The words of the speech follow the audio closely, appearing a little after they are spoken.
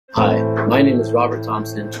Hi, my name is Robert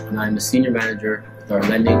Thompson, and I am a Senior Manager with our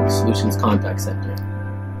Lending Solutions Contact Center.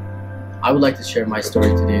 I would like to share my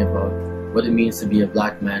story today about what it means to be a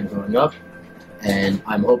Black man growing up, and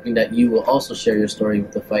I'm hoping that you will also share your story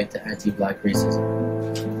with the fight to anti-Black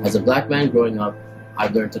racism. As a Black man growing up,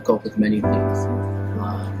 I've learned to cope with many things.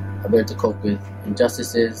 I've learned to cope with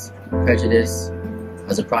injustices, prejudice.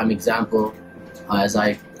 As a prime example, as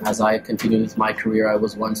I continued with my career, I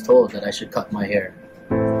was once told that I should cut my hair.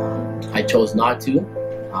 I chose not to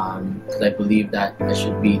because I believe that I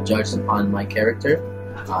should be judged upon my character,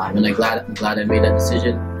 and I'm glad I made that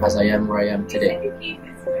decision as I am where I am today.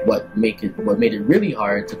 What made it really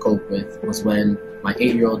hard to cope with was when my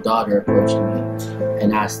 8-year-old daughter approached me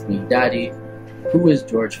and asked me, "Daddy, who is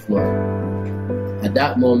George Floyd?" At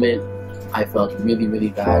that moment, I felt really, really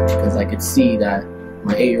bad because I could see that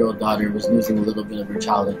my 8-year-old daughter was losing a little bit of her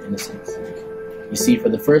childhood innocence. You see, for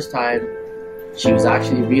the first time, she was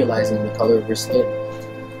actually realizing the color of her skin.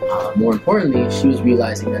 More importantly, she was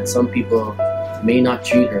realizing that some people may not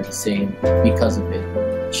treat her the same because of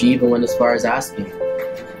it. She even went as far as asking,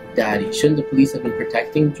 "Daddy, shouldn't the police have been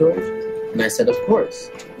protecting George?" And I said, "Of course."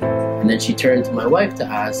 And then she turned to my wife to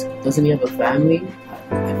ask, "Doesn't he have a family?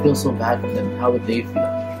 I feel so bad for them. How would they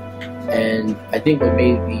feel?" And I think what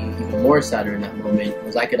made me even more sadder in that moment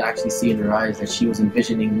was I could actually see in her eyes that she was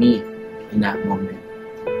envisioning me in that moment.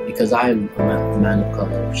 Because I'm a man of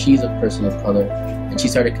color, she's a person of color, and she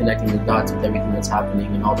started connecting the dots with everything that's happening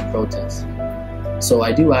and all the protests. So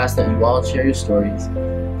I do ask that you all share your stories,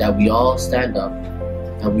 that we all stand up,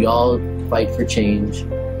 that we all fight for change,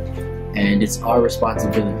 and it's our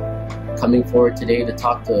responsibility. Coming forward today to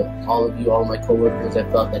talk to all of you, all my coworkers, I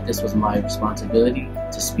felt that this was my responsibility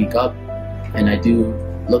to speak up, and I do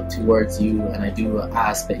look towards you, and I do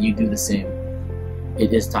ask that you do the same.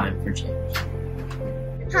 It is time for change.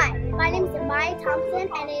 Hi, my name is Amaya Thompson,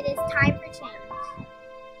 and it is time for change.